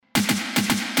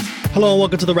Hello and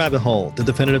welcome to The Rabbit Hole, the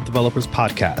Definitive Developers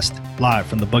Podcast, live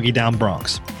from the Boogie Down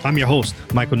Bronx. I'm your host,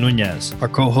 Michael Nunez, our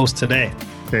co-host today,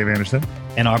 Dave Anderson,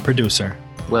 and our producer,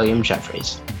 William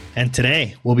Jeffries. And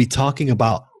today we'll be talking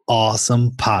about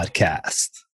awesome podcasts.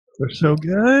 They're so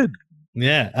good.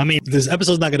 Yeah, I mean, this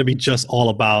episode's not going to be just all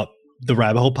about the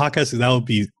Rabbit Hole Podcast, because that would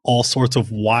be all sorts of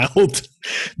wild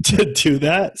to do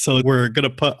that. So we're going to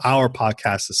put our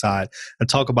podcast aside and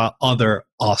talk about other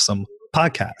awesome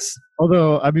podcasts.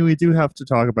 Although, I mean, we do have to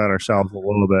talk about ourselves a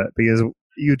little bit, because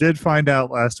you did find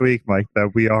out last week, Mike,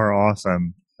 that we are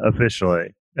awesome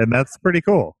officially. And that's pretty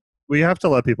cool. We have to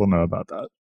let people know about that.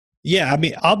 Yeah, I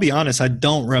mean, I'll be honest, I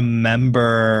don't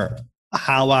remember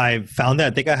how I found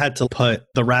that. I think I had to put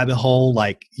the rabbit hole,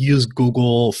 like use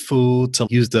Google food to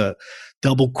use the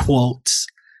double quotes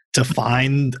to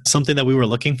find something that we were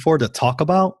looking for to talk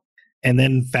about, and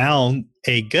then found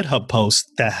a GitHub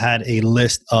post that had a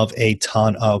list of a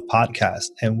ton of podcasts,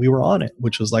 and we were on it,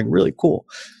 which was like really cool.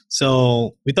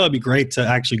 So we thought it'd be great to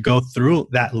actually go through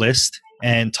that list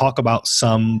and talk about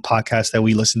some podcasts that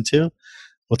we listen to.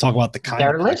 We'll talk about the kind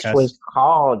Their of list podcasts. was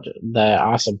called the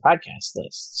Awesome Podcast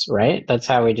Lists, right? That's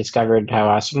how we discovered how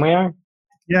awesome we are.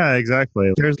 Yeah,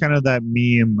 exactly. There's kind of that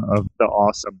meme of the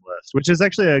awesome list, which is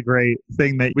actually a great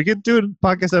thing that we could do a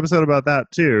podcast episode about that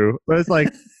too. But it's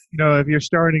like, you know, if you're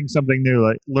starting something new,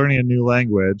 like learning a new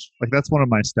language, like that's one of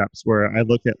my steps where I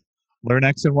look at learn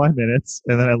X in Y minutes,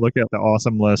 and then I look at the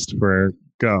awesome list for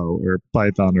Go or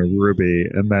Python or Ruby,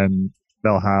 and then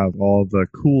they'll have all the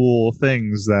cool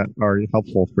things that are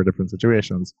helpful for different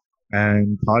situations.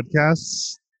 And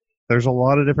podcasts, there's a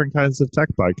lot of different kinds of tech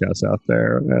podcasts out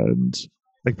there. And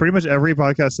like pretty much every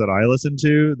podcast that I listen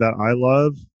to that I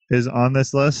love is on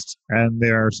this list. And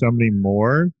there are so many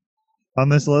more on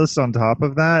this list on top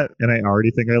of that. And I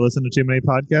already think I listen to too many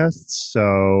podcasts.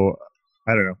 So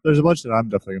I don't know. There's a bunch that I'm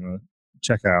definitely going to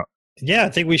check out. Yeah, I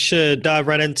think we should dive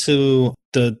right into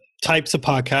the types of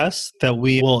podcasts that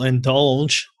we will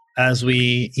indulge as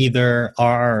we either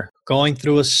are going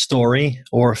through a story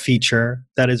or a feature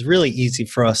that is really easy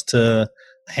for us to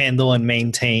handle and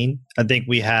maintain. I think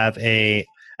we have a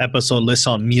episode list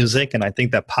on music, and I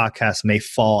think that podcasts may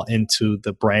fall into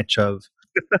the branch of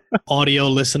audio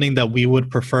listening that we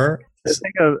would prefer. I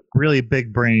think a really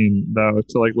big brain, though,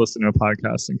 to like listen to a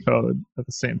podcast and code at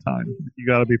the same time. You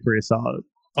got to be pretty solid.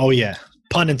 Oh, yeah.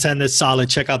 Pun intended, solid.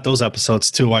 Check out those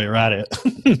episodes too while you're at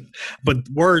it. But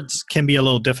words can be a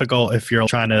little difficult if you're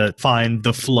trying to find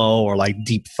the flow or like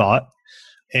deep thought.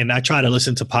 And I try to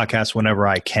listen to podcasts whenever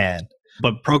I can.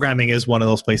 But programming is one of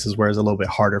those places where it's a little bit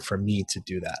harder for me to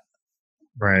do that.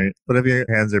 Right. But if your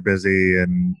hands are busy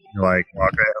and you're like, well,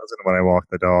 okay, I listen to when I walk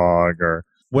the dog or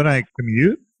when I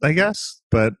commute, I guess.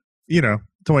 But, you know,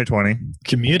 2020.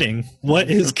 Commuting?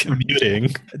 What is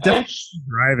commuting? Definitely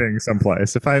driving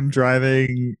someplace. If I'm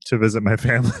driving to visit my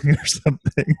family or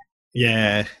something.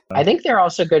 Yeah. I think they're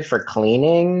also good for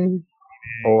cleaning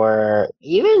or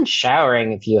even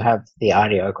showering if you have the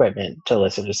audio equipment to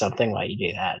listen to something while you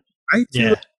do that. I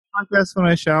do podcasts when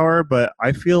I shower, but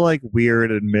I feel like weird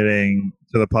admitting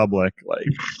to the public, like,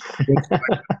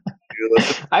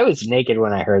 I was naked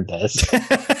when I heard this. I'm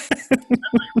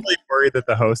really worried that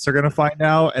the hosts are going to find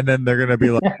out, and then they're going to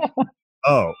be like,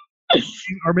 oh,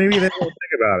 or maybe they won't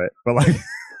think about it, but like.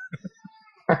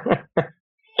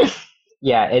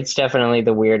 Yeah, it's definitely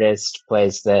the weirdest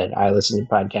place that I listen to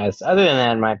podcasts. Other than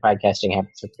that, my podcasting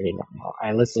habits are pretty normal.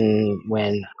 I listen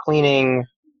when cleaning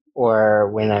or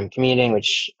when I'm commuting,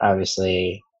 which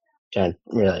obviously don't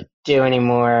really do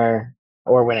anymore,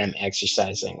 or when I'm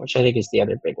exercising, which I think is the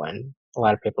other big one. A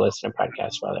lot of people listen to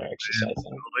podcasts while they're exercising. I'm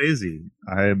so lazy.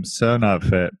 I am so not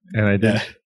fit, and I didn't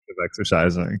of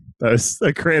exercising. That's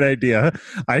a great idea.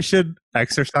 I should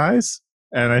exercise,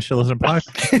 and I should listen to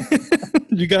podcasts.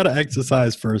 You got to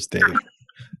exercise first, Dave.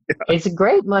 Yeah. It's a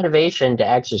great motivation to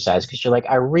exercise because you're like,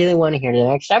 I really want to hear the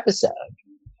next episode.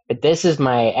 But this is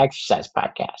my exercise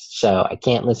podcast, so I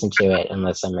can't listen to it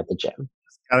unless I'm at the gym.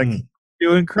 Gotta keep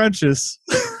doing crunches.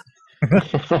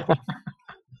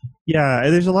 Yeah,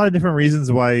 there's a lot of different reasons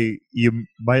why you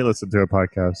might listen to a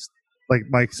podcast. Like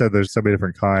Mike said, there's so many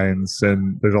different kinds,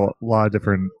 and there's a lot of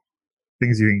different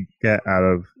things you can get out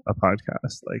of a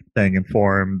podcast, like staying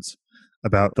informed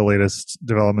about the latest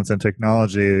developments in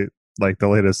technology, like the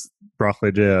latest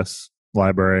Broccoli.js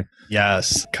library.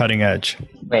 Yes, cutting edge.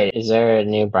 Wait, is there a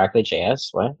new Broccoli.js?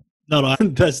 What? No,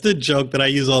 that's the joke that I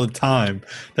use all the time,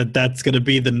 that's going to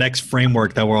be the next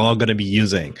framework that we're all going to be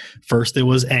using. First it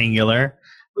was Angular,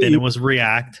 then it was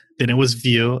React, then it was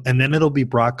Vue, and then it'll be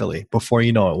Broccoli before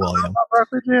you know it, William.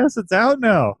 Broccoli.js, it's out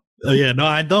now. Oh, yeah, no,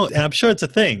 I don't. And I'm sure it's a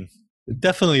thing. It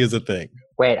definitely is a thing.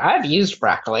 Wait, I've used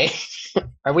Broccoli.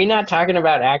 Are we not talking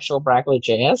about actual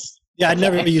Broccoli.js? Yeah, I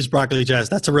never used Broccoli.js.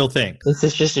 That's a real thing. This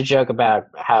is just a joke about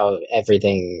how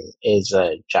everything is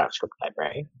a JavaScript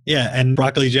library. Yeah, and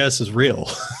Broccoli.js is real.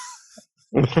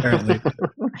 Apparently.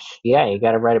 Yeah, you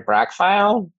got to write a Brock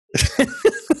file.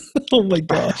 Oh my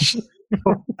gosh.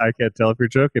 I can't tell if you're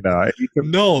joking now.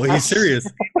 No, he's serious.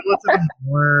 Listen to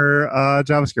more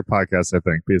JavaScript podcasts, I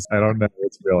think, because I don't know if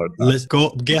it's real or not. Let's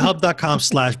go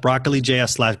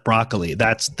github.com/broccoli.js/broccoli.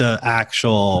 That's the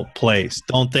actual place.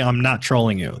 Don't think I'm not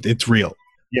trolling you. It's real.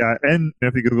 Yeah, and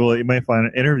if you Google it, you might find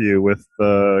an interview with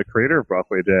the creator of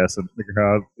Broccoli.js and figure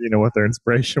out, what their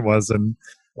inspiration was and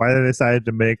why they decided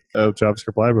to make a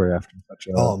JavaScript library after such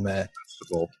a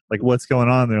festival. Like, what's going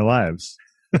on in their lives?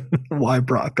 Why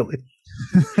broccoli?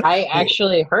 I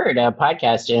actually heard a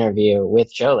podcast interview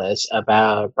with Jolis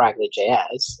about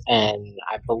Broccoli.js, and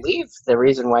I believe the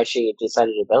reason why she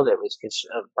decided to build it was because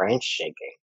of branch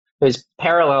shaking. It was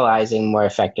parallelizing more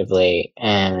effectively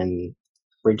and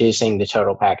reducing the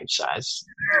total package size.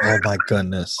 Oh my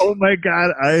goodness. Oh my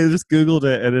God, I just Googled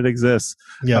it and it exists.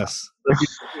 Yes.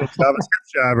 JavaScript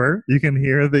Jabber, you can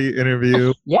hear the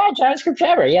interview. Yeah, JavaScript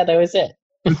Jabber. Yeah, that was it.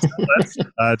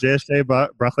 JSJ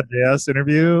Broccoli.js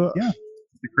interview. Yeah,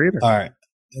 the creator. All right.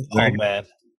 Oh man.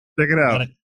 Check it out.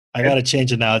 I gotta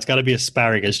change it now. It's gotta be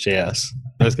Asparagus.js.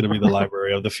 That's gonna be the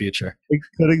library of the future. It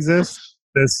could exist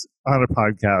this on a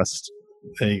podcast.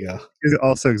 There you go. It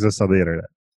also exists on the internet.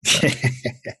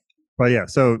 But yeah,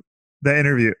 so the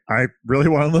interview, I really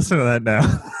want to listen to that now.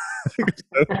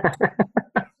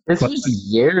 This was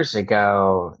years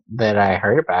ago that I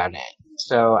heard about it.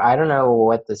 So I don't know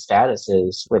what the status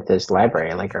is with this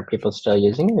library. Like, are people still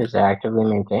using it? Is it actively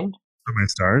maintained? How many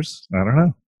stars? I don't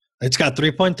know. It's got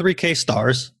 3.3K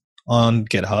stars on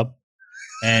GitHub.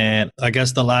 And I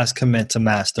guess the last commit to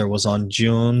master was on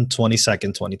June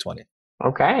 22nd, 2020.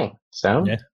 Okay. So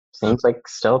seems like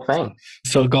still a thing.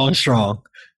 So going strong.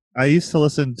 I used to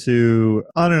listen to,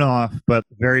 on and off, but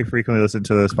very frequently listen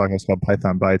to this podcast called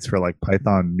Python Bytes for like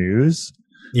Python news.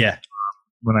 Yeah.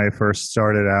 When I first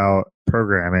started out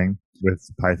programming with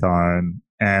Python,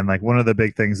 and like one of the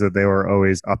big things that they were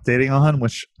always updating on,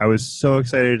 which I was so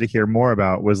excited to hear more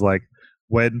about, was like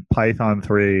when Python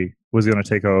 3 was going to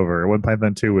take over, when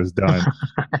Python 2 was done.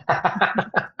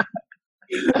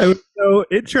 It was so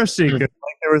interesting because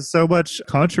there was so much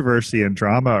controversy and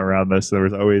drama around this. There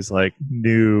was always like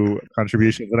new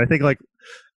contributions. And I think like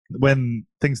when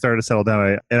things started to settle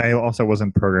down, I also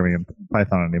wasn't programming in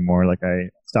Python anymore. Like I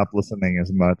stopped listening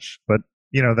as much. But,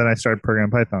 then I started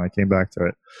programming Python. I came back to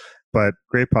it. But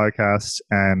great podcast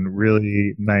and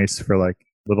really nice for like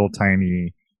little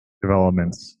tiny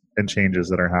developments and changes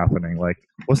that are happening. Like,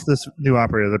 what's this new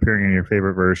operator that's appearing in your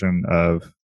favorite version of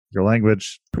your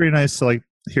language? Pretty nice to like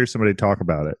hear somebody talk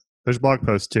about it. There's blog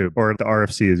posts too, or the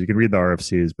RFCs. You can read the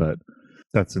RFCs, but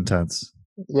that's intense.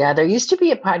 Yeah, there used to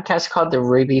be a podcast called the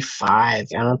Ruby 5. I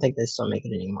don't think they still make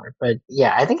it anymore. But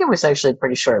yeah, I think it was actually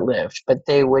pretty short-lived. But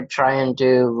they would try and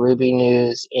do Ruby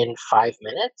news in 5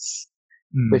 minutes,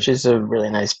 which is a really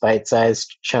nice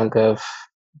bite-sized chunk of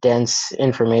dense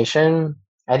information.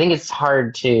 I think it's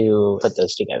hard to put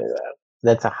those together, though.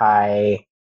 That's a high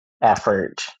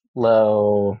effort,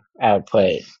 low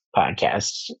output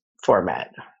podcast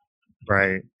format.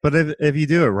 Right. But if you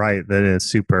do it right, then it's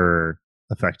super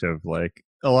effective. Like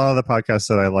a lot of the podcasts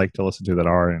that I like to listen to that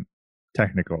aren't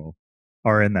technical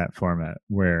are in that format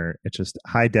where it's just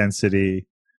high density,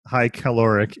 high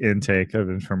caloric intake of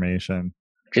information.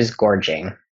 Just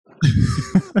gorging.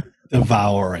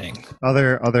 Devouring.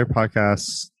 Other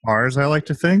podcasts, ours I like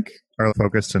to think, are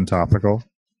focused and topical,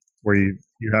 where you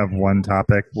have one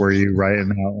topic where you write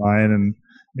an outline and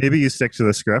maybe you stick to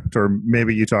the script, or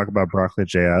maybe you talk about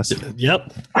Broccoli.js.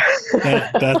 Yep.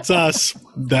 That's us.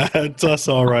 That's us,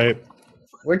 all right.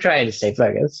 We're trying to stay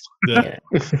focused. Yeah.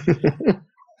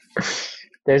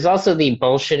 There's also the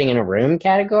bullshitting in a room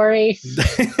category.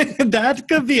 That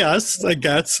could be us, I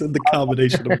guess, the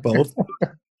combination of both.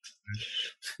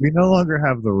 We no longer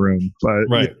have the room, but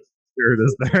right. Here it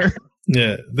is there.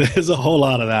 Yeah, there's a whole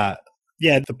lot of that.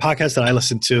 Yeah, the podcast that I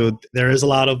listen to, there is a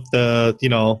lot of the,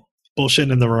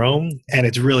 bullshit in the room, and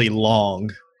it's really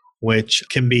long, which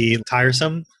can be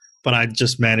tiresome, but I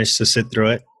just managed to sit through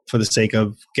it for the sake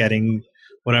of getting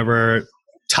whatever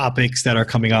topics that are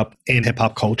coming up in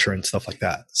hip-hop culture and stuff like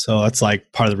that. So that's like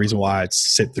part of the reason why I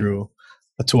sit through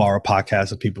a 2-hour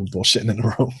podcast of people bullshitting in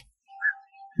the room.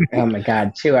 Oh my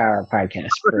God, 2-hour podcast,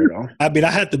 brutal. I mean,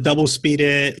 I had to double speed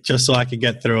it just so I could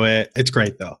get through it. It's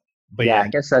great though. But yeah, I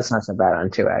guess that's not so bad on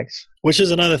 2x. Which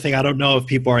is another thing. I don't know if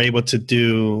people are able to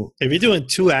do, if you're doing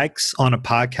 2x on a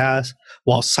podcast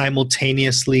while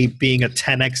simultaneously being a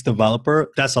 10x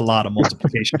developer, that's a lot of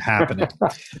multiplication happening.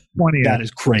 20. That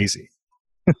is crazy.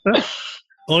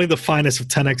 Only the finest of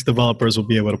 10x developers will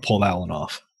be able to pull that one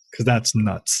off because that's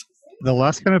nuts. The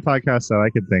last kind of podcast that I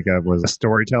could think of was a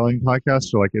storytelling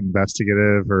podcast, or like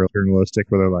investigative or journalistic,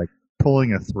 where they're like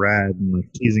pulling a thread and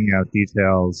like teasing out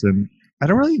details. And I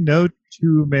don't really know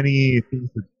too many things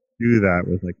that do that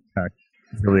with like tech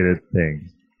related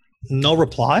things. No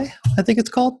Reply, I think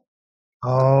it's called.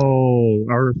 Oh,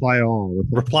 or Reply All.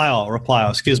 Reply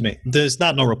All, excuse me. There's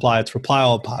not No Reply, it's Reply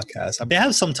All podcast. I mean, they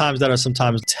have sometimes that are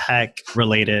sometimes tech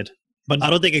related, but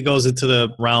I don't think it goes into the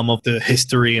realm of the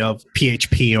history of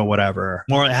PHP or whatever.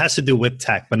 More, it has to do with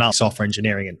tech, but not software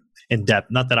engineering in depth.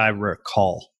 Not that I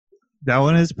recall. That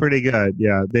one is pretty good.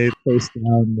 Yeah, they post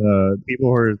down the people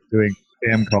who are doing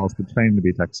spam calls pretending to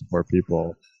be tech support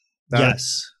people.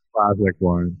 Yes. Classic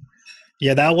one.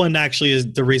 Yeah, that one actually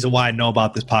is the reason why I know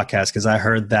about this podcast, because I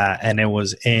heard that and it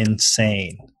was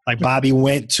insane. Like Bobby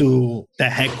went to the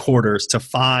headquarters to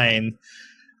find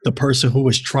the person who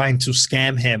was trying to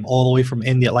scam him all the way from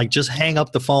India. Like, just hang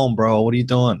up the phone, bro. What are you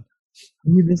doing? I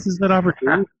mean, this is an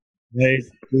opportunity.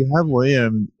 We have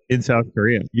William in South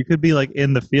Korea. You could be like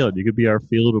in the field. You could be our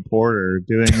field reporter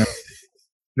doing a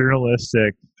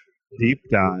journalistic deep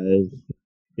dive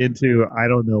into, I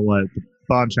don't know what,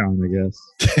 Banchan, I guess.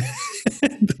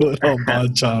 Do it on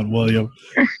Banchan, William.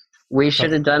 We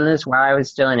should have done this while I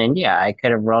was still in India. I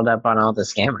could have rolled up on all the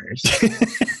scammers.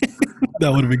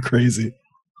 That would have been crazy.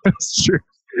 That's true.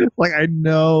 Like, I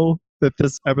know that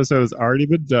this episode has already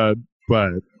been done,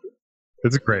 but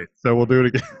it's great. So we'll do it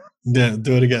again. Yeah,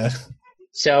 do it again.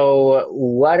 So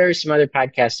what are some other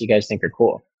podcasts you guys think are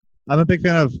cool? I'm a big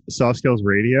fan of Soft Skills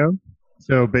Radio.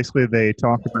 So basically they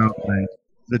talk about like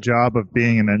the job of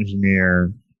being an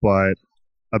engineer, but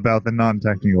about the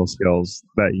non-technical skills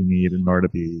that you need in order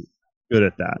to be good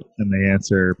at that. And they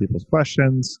answer people's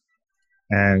questions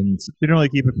and generally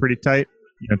keep it pretty tight.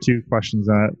 2 questions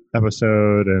on that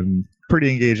episode and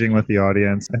pretty engaging with the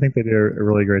audience. I think they do a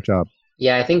really great job.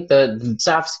 Yeah, I think the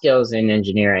soft skills in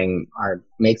engineering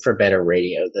make for better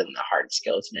radio than the hard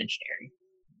skills in engineering.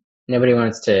 Nobody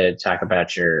wants to talk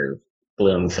about your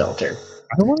Bloom filter.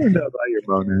 I want to know about your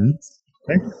monads.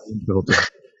 Thank you, Bloom filter.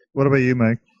 What about you,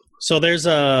 Mike? So there's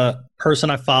a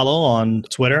person I follow on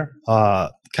Twitter,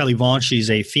 Kelly Vaughn. She's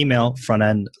a female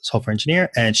front-end software engineer,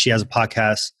 and she has a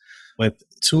podcast with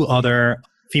 2 other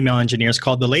female engineers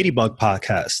called the Ladybug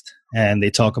Podcast. And they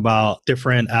talk about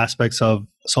different aspects of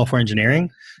software engineering.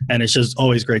 And it's just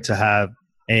always great to have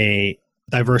a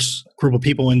diverse group of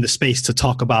people in the space to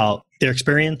talk about their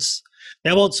experience. They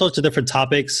have all sorts of different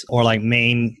topics or like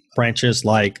main branches,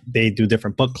 like they do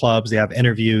different book clubs, they have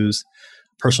interviews,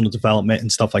 personal development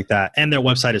and stuff like that. And their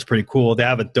website is pretty cool. They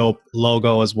have a dope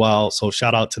logo as well. So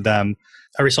shout out to them.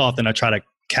 Every so often I try to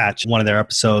catch one of their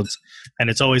episodes, and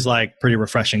it's always like pretty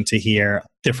refreshing to hear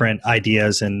different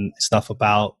ideas and stuff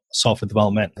about software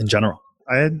development in general.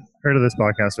 I had heard of this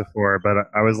podcast before, but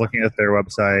I was looking at their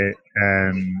website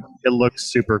and it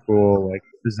looks super cool. Like,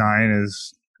 design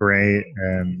is great,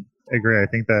 and I agree. I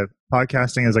think that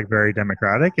podcasting is like very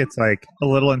democratic. It's like a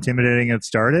little intimidating at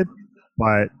started,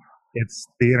 but it's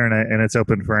the internet and it's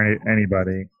open for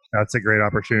anybody. That's a great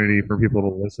opportunity for people to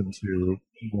listen to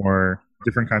more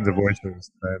different kinds of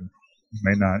voices that you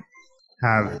might not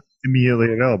have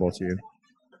immediately available to you.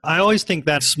 I always think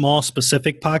that small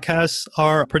specific podcasts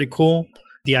are pretty cool.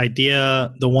 The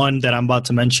idea, the one that I'm about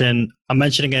to mention, I'm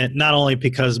mentioning it not only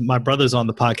because my brother's on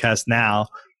the podcast now,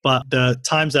 but the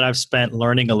times that I've spent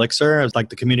learning Elixir, like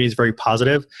the community is very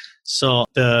positive. So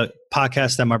the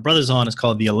podcast that my brother's on is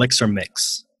called the Elixir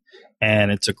Mix.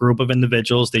 And it's a group of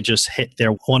individuals. They just hit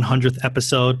their 100th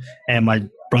episode. And my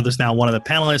brother's now one of the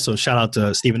panelists. So shout out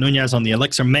to Steven Nunez on the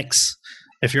Elixir Mix.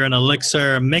 If you're an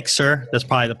Elixir mixer, that's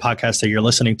probably the podcast that you're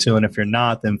listening to. And if you're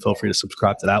not, then feel free to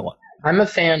subscribe to that one. I'm a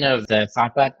fan of the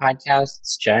Thoughtbot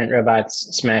podcasts, Giant Robots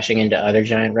Smashing into Other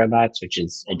Giant Robots, which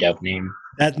is a dope name.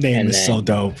 That name is so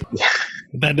dope.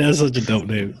 That is such a dope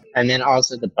name. And then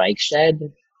also the Bike Shed.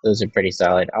 Those are pretty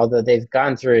solid. Although they've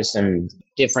gone through some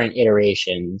different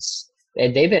iterations.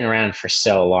 They've been around for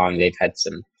so long. They've had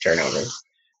some turnover.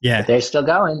 Yeah. But they're still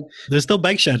going. They're still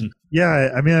bike shedding. Yeah,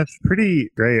 I mean, that's pretty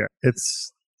great.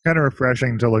 It's kind of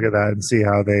refreshing to look at that and see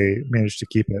how they managed to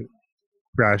keep it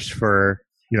fresh for,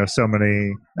 so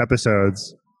many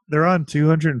episodes. They're on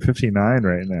 259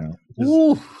 right now. Ooh.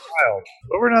 Wild.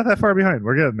 But we're not that far behind.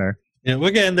 We're getting there. Yeah,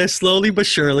 we're getting there slowly but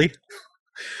surely.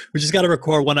 We just got to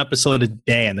record one episode a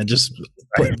day and then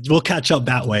we'll catch up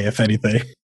that way, if anything.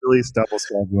 least double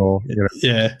schedule.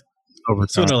 Yeah, Over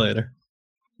sooner or later.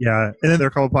 Yeah, and then there are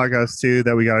a couple podcasts too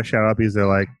that we got to shout out because they're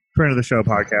like friend of the show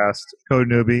podcast, Code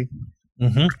Newbie.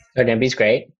 Mm-hmm. Code Newbie's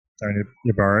great. Sorry,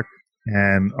 Yabarak,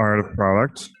 and Art of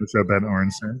Product, which I've been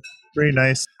Orenson. Very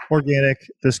nice, organic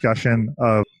discussion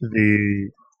of the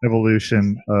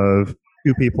evolution of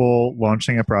two people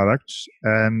launching a product,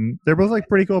 and they're both like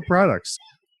pretty cool products.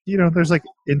 There's like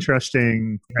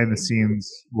interesting behind the scenes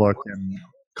look and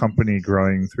company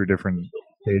growing through different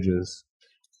stages.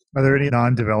 Are there any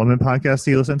non-development podcasts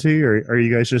you listen to, or are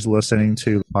you guys just listening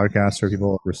to podcasts where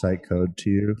people recite code to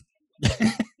you?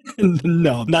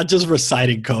 No, not just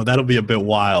reciting code. That'll be a bit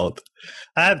wild.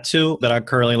 I have two that I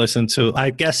currently listen to.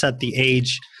 I guess at the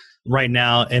age right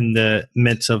now in the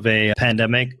midst of a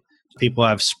pandemic, people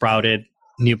have sprouted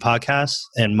new podcasts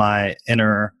in my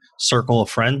inner circle of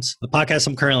friends. The podcast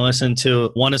I'm currently listening to,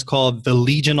 one is called The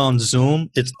Legion on Zoom.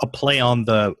 It's a play on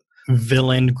the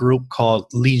villain group called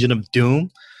Legion of Doom.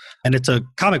 And it's a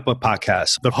comic book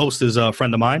podcast. The host is a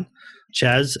friend of mine,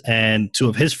 Ches, and two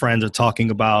of his friends are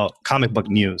talking about comic book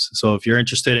news. So if you're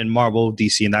interested in Marvel,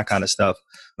 DC, and that kind of stuff,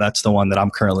 that's the one that I'm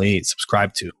currently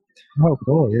subscribed to. Oh,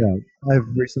 cool. Yeah. I've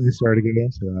recently started to get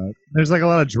into that. There's like a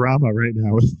lot of drama right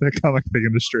now with the comic book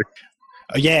industry.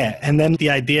 Yeah. And then the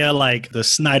idea like the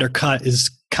Snyder Cut is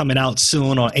coming out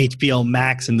soon on HBO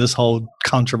Max and this whole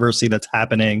controversy that's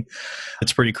happening.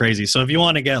 It's pretty crazy. So if you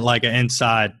want to get like an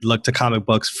inside look to comic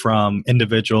books from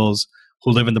individuals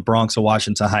who live in the Bronx or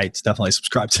Washington Heights, definitely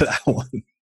subscribe to that one.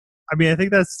 I mean, I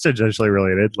think that's tangentially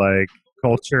related, like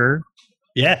culture.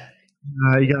 Yeah.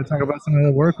 You got to talk about some of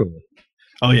the work with it.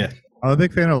 Oh, yeah. I'm a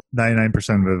big fan of 99%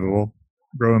 Visible,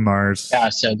 Roman Mars. Oh,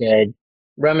 so good.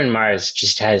 Roman Mars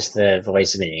just has the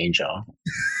voice of an angel.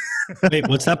 Wait,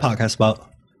 what's that podcast about?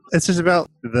 It's just about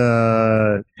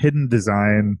the hidden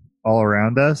design all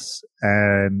around us,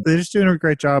 and they're just doing a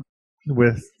great job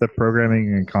with the programming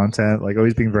and content, like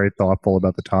always being very thoughtful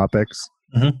about the topics.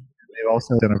 Mm-hmm. They've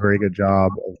also done a very good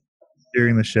job of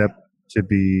steering the ship to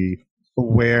be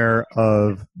aware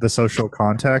of the social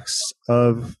context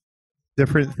of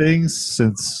different things,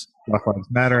 since Black Lives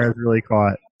Matter has really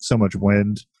caught so much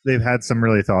wind. They've had some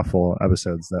really thoughtful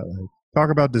episodes that like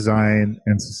talk about design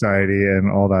and society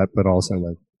and all that, but also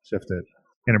like shift it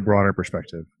in a broader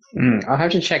perspective. I'll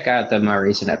have to check out the more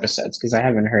recent episodes because I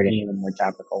haven't heard any of the more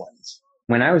topical ones.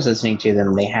 When I was listening to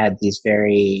them, they had these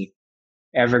very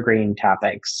evergreen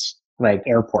topics like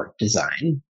airport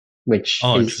design, which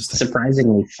is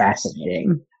surprisingly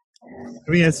fascinating.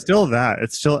 I mean, it's still that.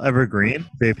 It's still evergreen.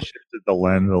 They've shifted the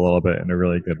lens a little bit in a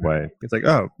really good way. It's like,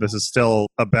 oh, this is still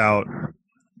about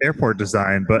airport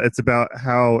design, but it's about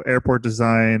how airport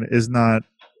design is not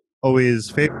always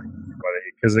favored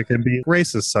because it can be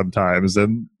racist sometimes,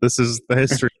 and this is the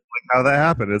history of like how that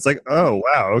happened. It's like, oh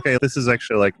wow, okay, this is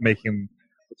actually like making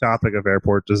the topic of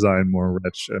airport design more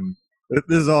rich, and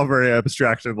this is all very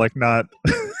abstract and like not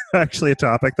actually a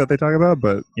topic that they talk about,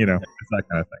 but it's that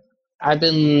kind of thing. I've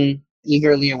been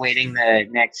eagerly awaiting the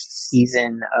next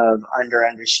season of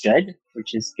Underunderstood,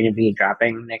 which is going to be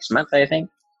dropping next month, I think.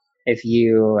 If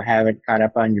you haven't caught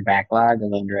up on your backlog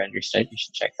of Underunderstood, you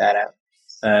should check that out.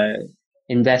 It's an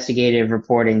investigative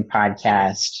reporting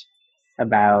podcast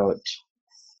about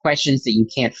questions that you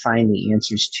can't find the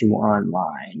answers to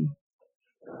online.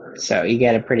 So you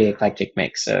get a pretty eclectic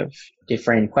mix of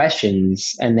different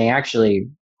questions, and they actually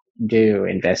do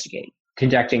investigate,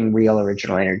 conducting real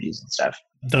original energies and stuff.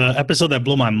 The episode that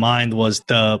blew my mind was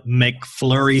the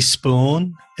McFlurry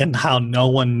spoon and how no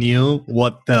one knew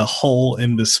what the hole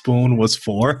in the spoon was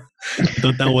for. I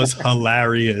thought that was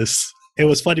hilarious. It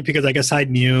was funny because I guess I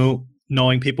knew,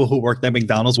 knowing people who worked at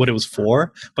McDonald's, what it was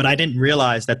for, but I didn't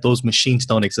realize that those machines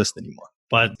don't exist anymore.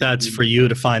 But that's for you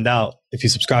to find out if you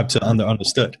subscribe to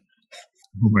Underunderstood.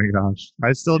 Oh my gosh.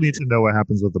 I still need to know what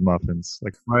happens with the muffins.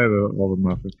 Like, why are all the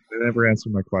muffins? They never answer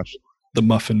my question. The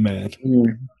Muffin Man.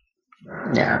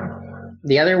 Yeah.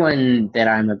 The other one that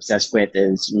I'm obsessed with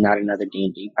is Not Another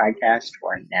D&D Podcast,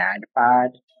 or NADPod.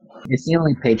 It's the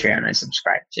only Patreon I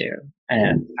subscribe to,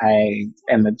 and I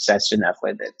am obsessed enough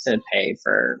with it to pay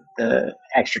for the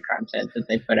extra content that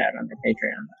they put out on their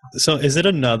Patreon. So is it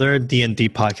another D&D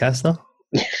podcast, though?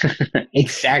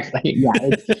 Exactly. Yeah,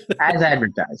 it's as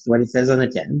advertised, what it says on the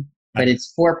tin. But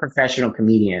it's for professional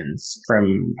comedians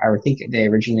from, I would think they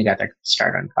originally got their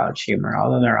start on College Humor,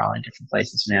 although they're all in different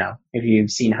places now. If you've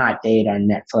seen Hot Date on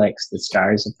Netflix, the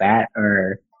stars of that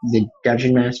are the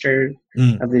Dungeon Master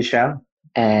of the show.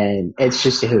 And it's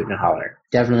just a hoot and a holler.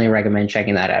 Definitely recommend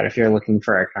checking that out if you're looking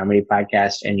for a comedy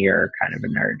podcast and you're kind of a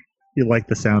nerd. You like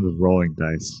the sound of rolling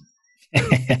dice.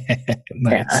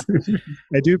 Nice.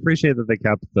 I do appreciate that they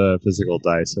kept the physical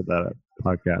dice of that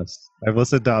podcast. I've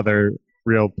listened to other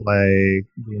real play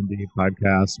D&D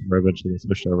podcasts where eventually they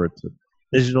switched over to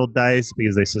digital dice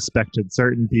because they suspected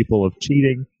certain people of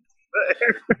cheating.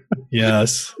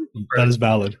 Yes, that is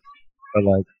valid. But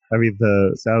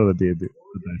the sound of the D&D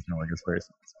dice are it's very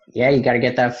sensitive. Yeah, you got to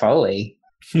get that Foley.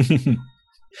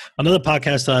 Another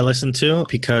podcast that I listen to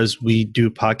because we do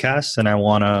podcasts and I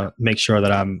want to make sure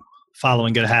that I'm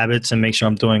following good habits and make sure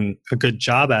I'm doing a good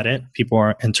job at it. People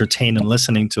are entertained and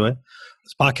listening to it.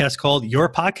 This podcast called Your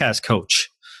Podcast Coach.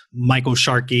 Michael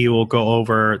Sharkey will go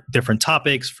over different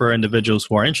topics for individuals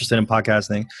who are interested in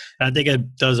podcasting. And I think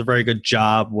it does a very good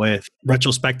job with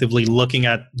retrospectively looking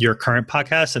at your current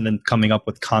podcast and then coming up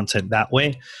with content that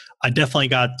way. I definitely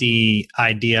got the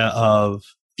idea of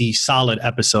the solid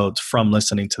episodes from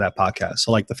listening to that podcast.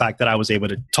 So the fact that I was able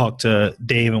to talk to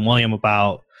Dave and William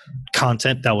about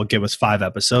content that would give us 5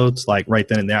 episodes, right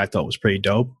then and there, I thought was pretty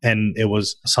dope. And it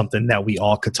was something that we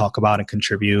all could talk about and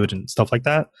contribute and stuff like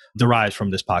that derives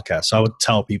from this podcast. So I would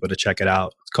tell people to check it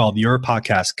out. It's called Your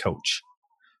Podcast Coach.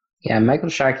 Yeah, Michael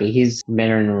Sharkey, he's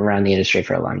been around the industry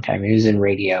for a long time. He was in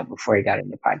radio before he got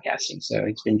into podcasting. So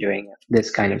he's been doing this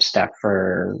kind of stuff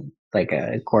for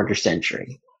a quarter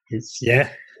century. Yeah,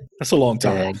 that's a long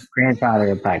time. The grandfather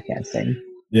of podcasting.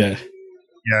 Yeah.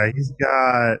 Yeah, he's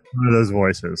got one of those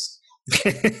voices.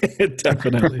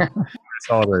 Definitely.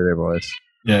 Solid radio voice.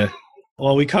 Yeah.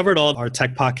 Well, we covered all our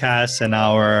tech podcasts and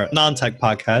our non-tech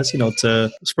podcasts,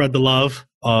 to spread the love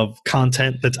of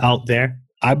content that's out there.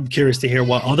 I'm curious to hear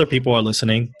what other people are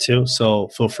listening to. So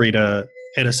feel free to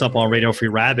hit us up on Radio Free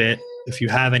Rabbit if you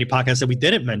have any podcasts that we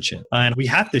didn't mention. And we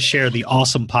have to share the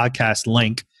awesome podcast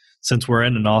link since we're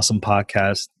in an awesome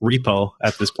podcast repo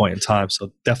at this point in time.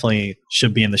 So definitely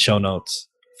should be in the show notes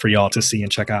for y'all to see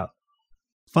and check out.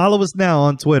 Follow us now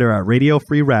on Twitter at Radio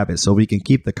Free Rabbit so we can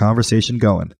keep the conversation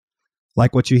going.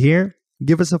 Like what you hear?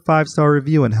 Give us a 5-star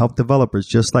review and help developers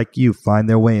just like you find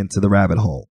their way into the rabbit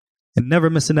hole. And never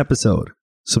miss an episode.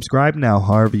 Subscribe now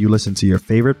however you listen to your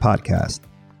favorite podcast.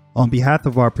 On behalf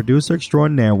of our producer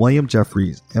extraordinaire, William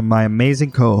Jeffries, and my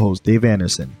amazing co-host, Dave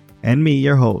Anderson, and me,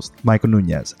 your host, Michael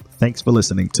Nunez, thanks for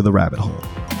listening to The Rabbit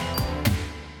Hole.